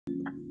You're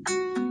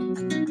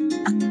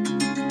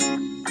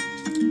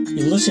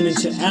listening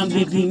to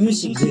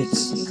MBVmusic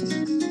beats.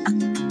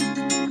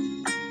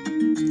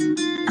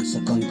 It's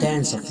the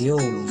contents of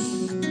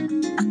yours.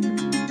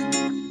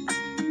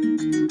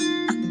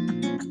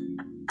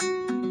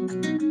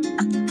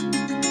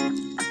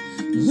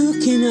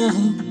 Looking up,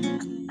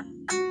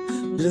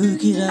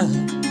 look it up,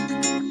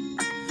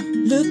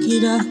 look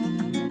it up.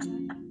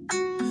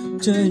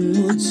 Turn your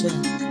moods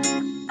up,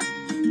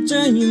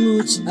 turn your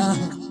moods up.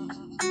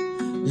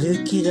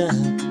 Look it up,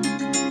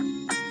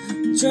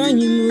 turn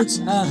your moods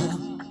up.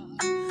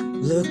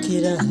 Look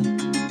it up.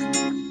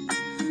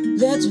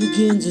 Let's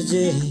begin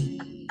today.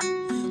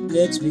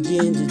 Let's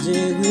begin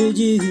today with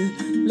you.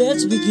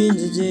 Let's begin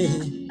today.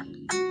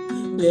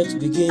 Let's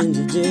begin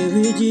today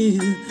with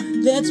you.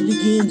 Let's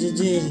begin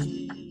today.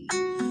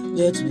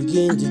 Let's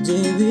begin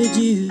today with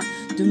you.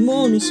 The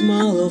morning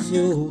smile of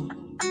you.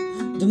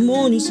 The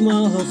morning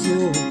smile of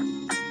you.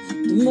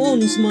 The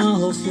morning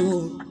smile of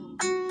you.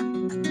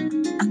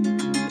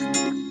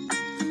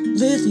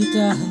 Lift it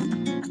up.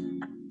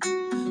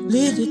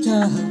 Lift it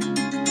up.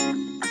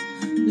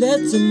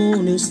 Let the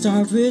morning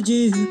start with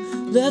you.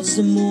 Let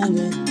the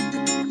morning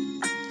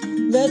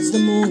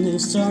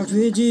start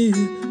with you.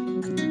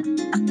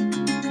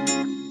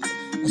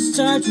 I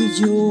start with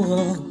your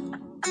rock.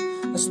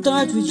 I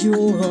start with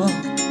your rock.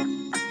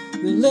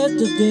 We let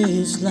the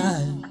day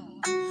slide.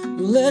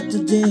 We let the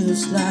day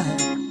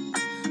slide.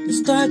 We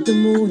start the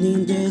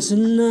morning, days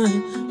and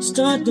night. We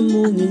start the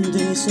morning,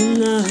 days and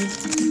night.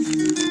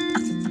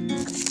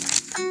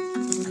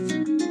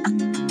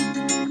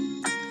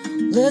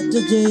 Let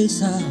the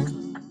days out.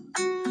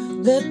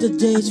 Let the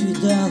days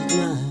without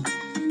night.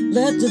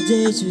 Let the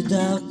days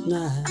without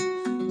night.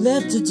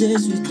 Let the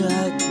days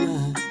without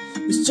night.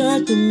 We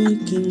start the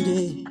making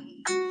day.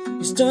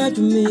 We start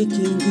to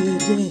making good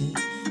day.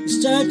 We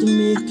start to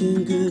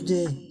making good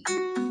day.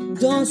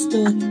 Don't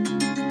stop.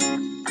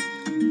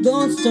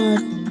 Don't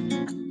start.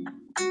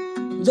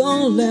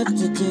 Don't let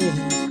the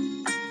days.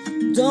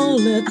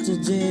 Don't let the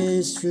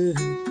days through.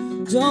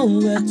 Don't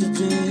let the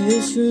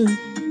days through.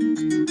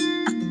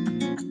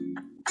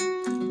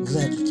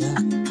 Let it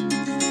out.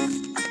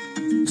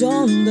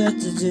 Don't let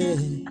the day.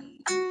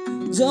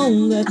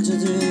 Don't let the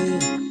day.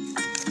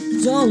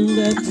 Don't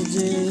let the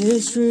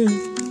days through.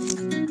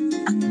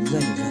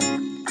 Let it out.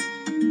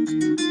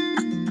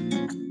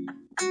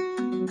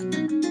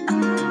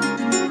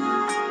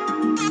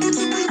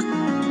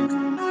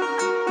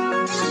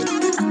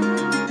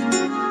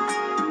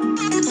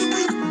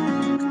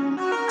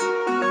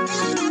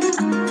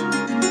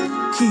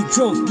 Key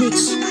drums,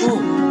 beats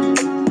on.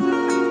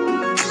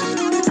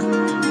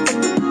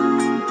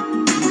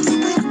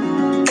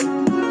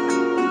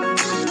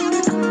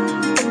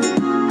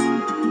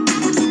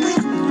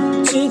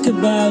 Think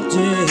about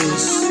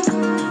this,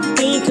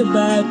 think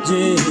about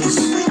this.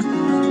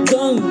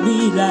 Don't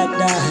be like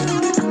that.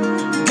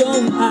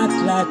 Don't act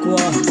like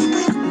what?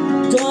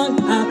 Don't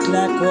act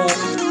like what?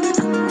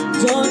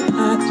 Don't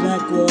act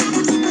like what?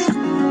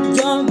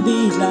 Don't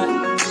be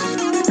like.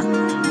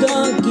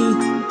 Don't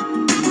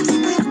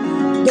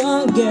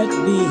get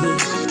big.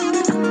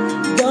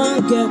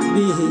 Don't get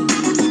big.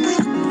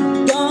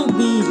 Don't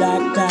be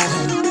like that.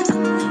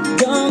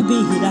 Don't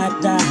be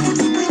like that.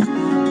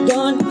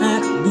 Don't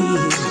act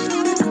big.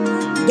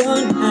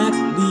 Don't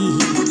act big.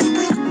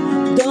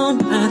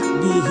 Don't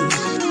act big.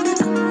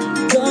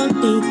 Don't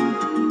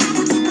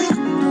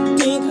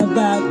think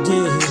about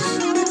this.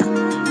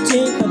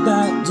 Think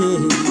about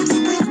this.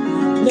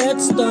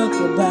 Let's talk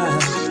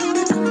about.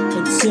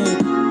 Let's say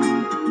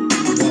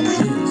what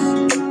it is.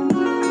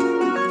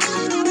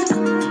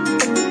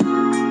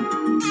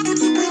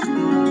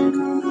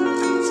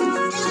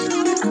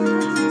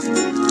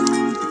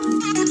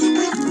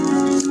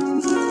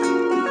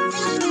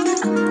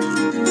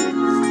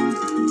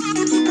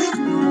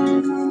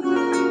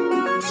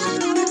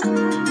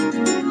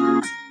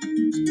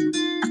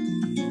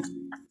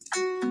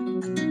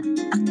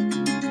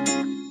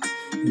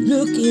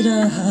 Look it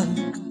up,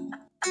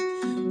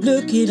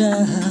 look it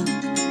up.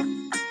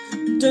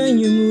 Turn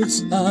your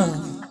moods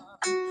up,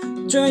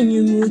 turn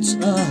your moods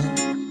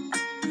up,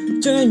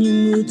 turn your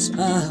moods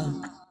up.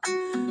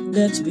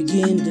 Let's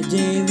begin the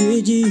day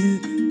with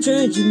you.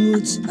 Turn your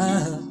moods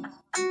up,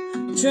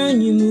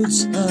 turn your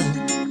moods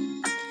up.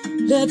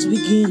 Let's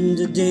begin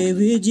the day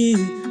with you.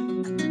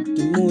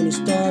 The morning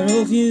star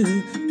of you,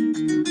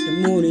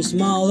 the morning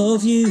smile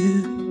of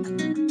you.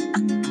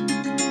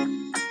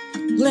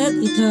 Let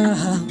it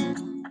out,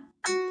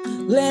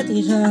 let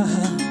it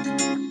out.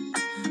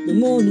 The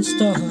morning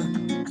star,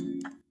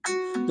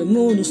 the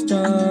morning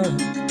star,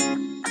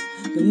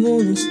 the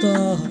morning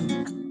star,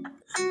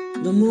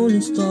 the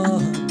morning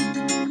star.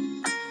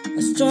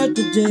 I start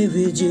the day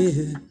with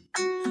you.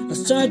 I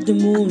start the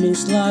morning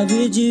slide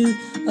with you.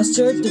 I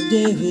start the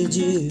day with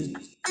you.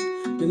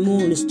 The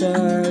morning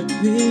start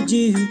with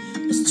you.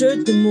 I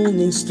start the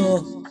morning star.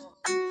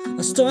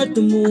 I start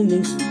the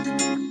mornings.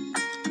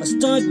 I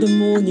start the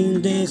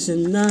morning, days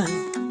and night.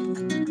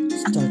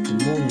 Start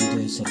the morning,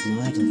 days and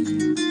night of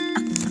you.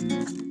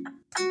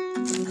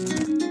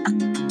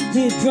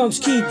 The drums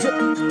keep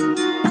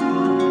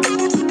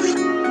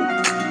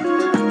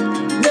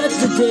let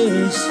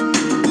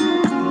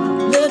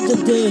the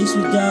days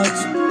without,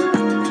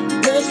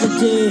 let the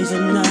days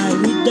and night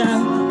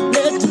without,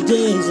 let the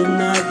days and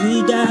night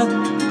without.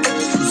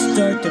 You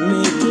start to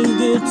making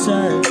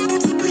guitar.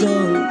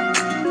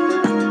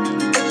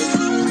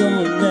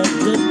 Don't let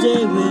the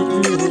day with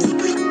you.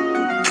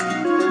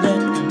 Let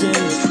the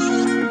day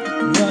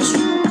rush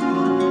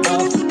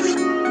off,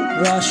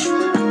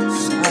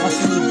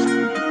 softly.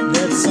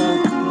 Let's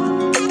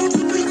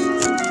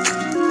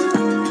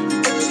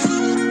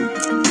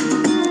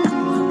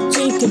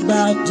think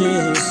about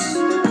this.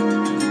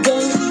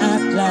 Don't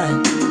act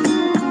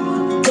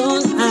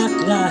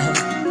like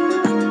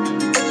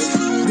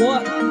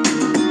what,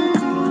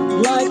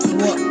 like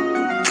what.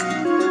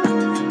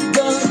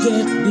 Don't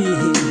get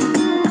big,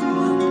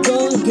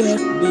 don't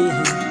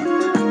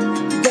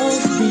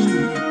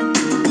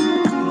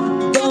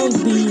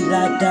be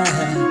like that,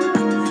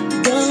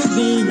 don't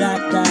be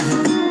like that.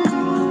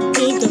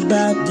 Think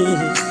about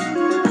this,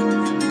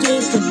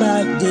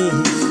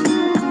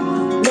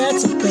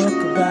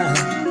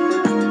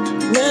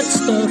 let's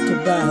talk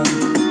about,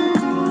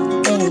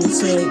 don't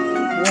say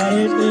what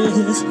it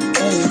is,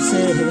 don't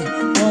say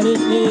what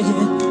it is.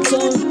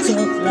 Don't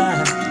talk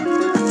like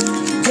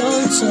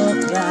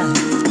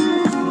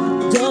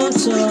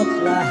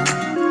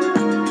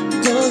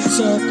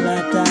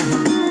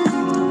that.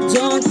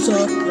 Don't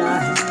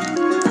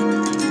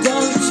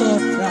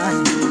talk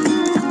like.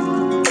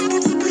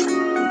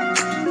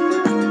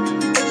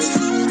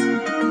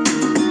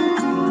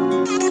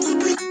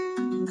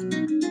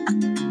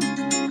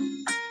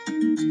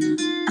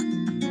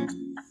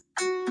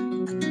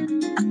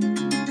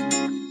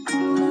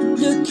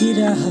 Look it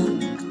up,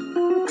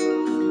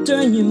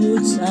 turn your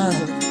moods up.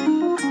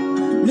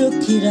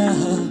 Look it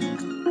up,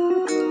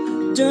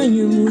 turn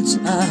your moods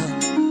up.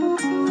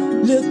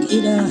 Look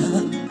it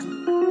up,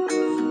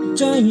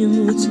 turn your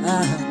moods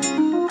up.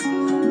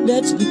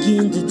 Let's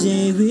begin the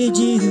day with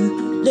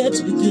you.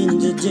 Let's begin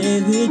the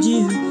day with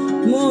you.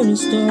 Morning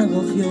star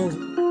of you,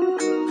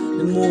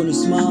 the morning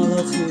smile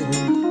of you,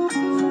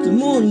 the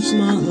morning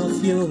smile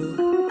of you.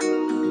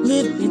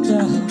 Lift it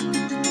up.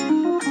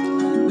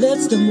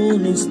 Let's the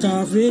morning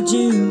start with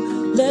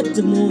you. Let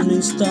the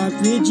morning start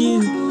with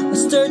you. I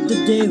start the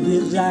day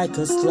with like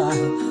a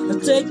slide. I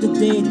take the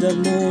day, the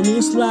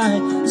morning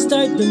slide.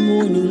 Start the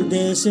morning,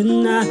 days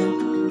and night.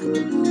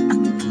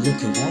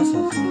 Look it off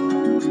of you.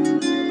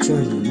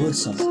 Turn your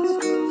moods up.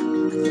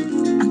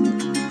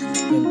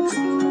 And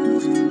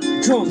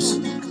drums,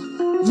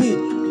 lead.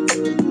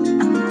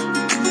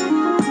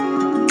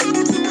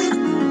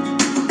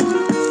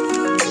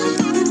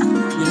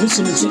 You're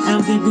listening to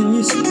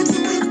MBVmusic.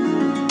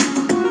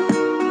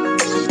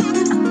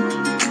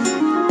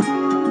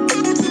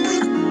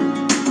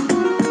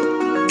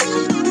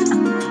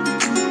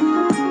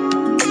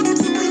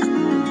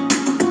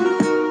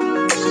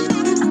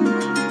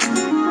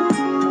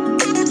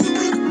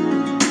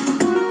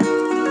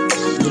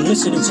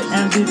 Listening to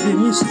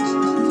MBVmusic.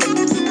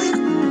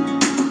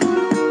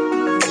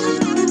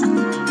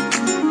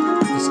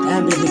 This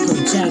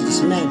MBVcontent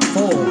is meant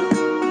for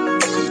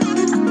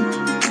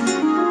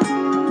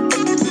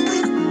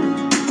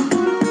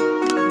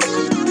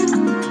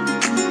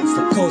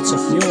the coats of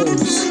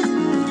yours.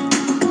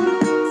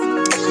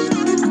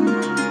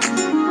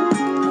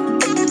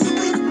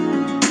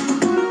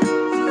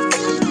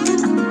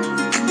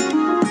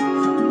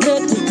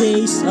 Let the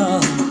days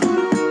up,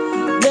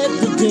 let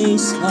the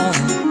days up.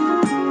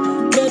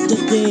 Let the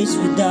days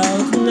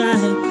without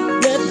night,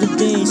 let the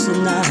days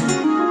and night,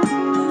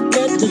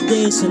 let the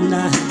days and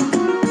night.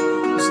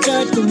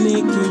 Start to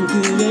making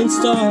good and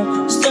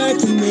start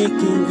to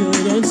making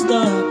good and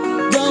start.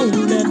 Don't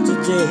let the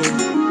day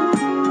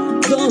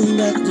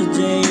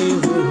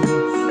rule,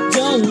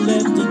 don't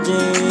let the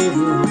day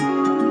rule.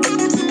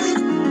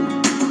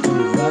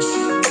 Don't rush,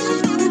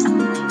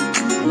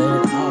 let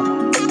it out,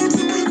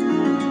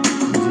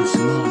 and you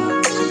smile.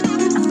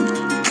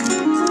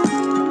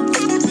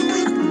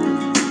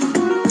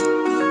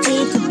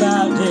 Think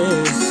about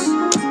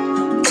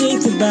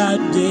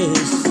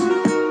this.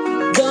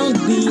 Don't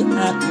be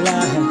act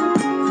like.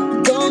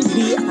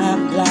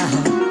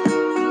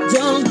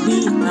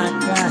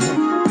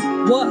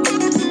 What?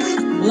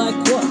 Like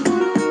what?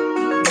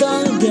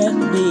 Don't get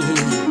big.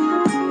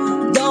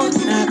 Don't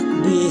act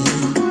big.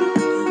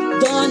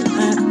 Don't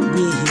act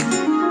big.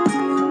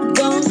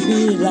 Don't be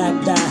like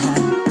that.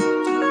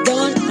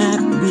 Don't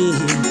act big.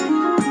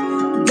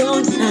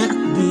 Don't act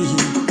big.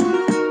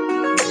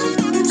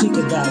 Think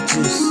about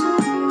this.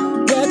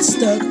 Let's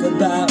talk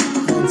about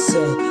and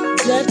say.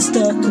 Let's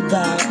talk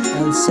about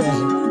and say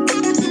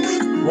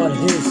what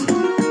it is.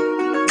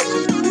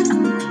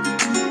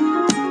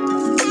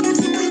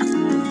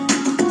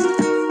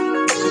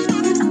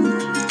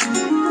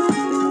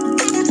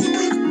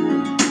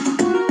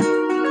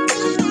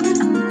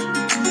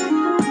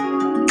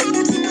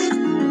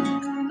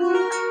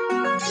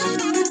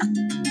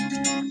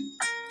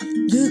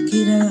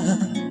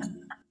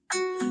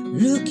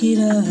 Look it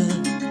up,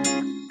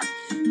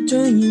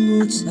 turn your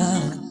moods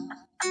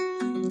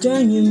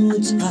Turn your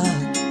moods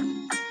up.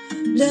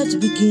 Let's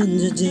begin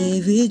the day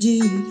with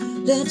you.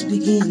 Let's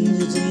begin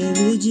the day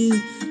with you.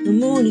 The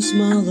morning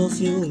smile of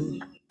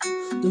you.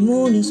 The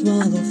morning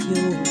smile of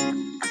you.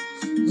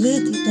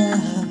 Lit it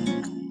up.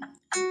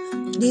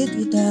 Lit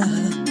it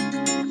up.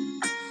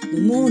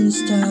 The morning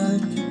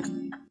start.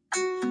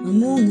 The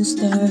morning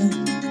start.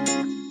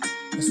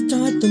 I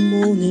start the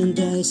morning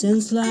days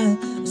and slide.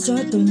 I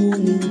start the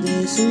morning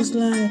days and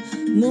slide.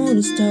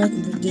 Morning start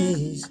my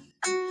days.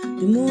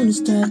 The morning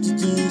start the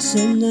days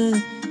and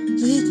night.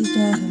 Lit it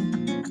up.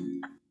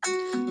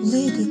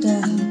 Lit it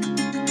up.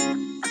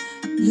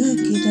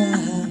 Look it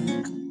up.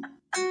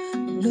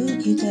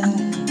 Look it up.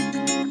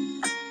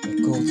 I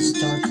call to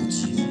start with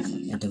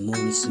you and the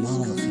morning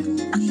smile of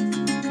yours.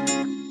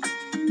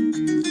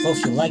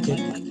 Hope you like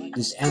it.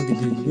 This is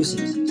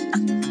MBVmusic.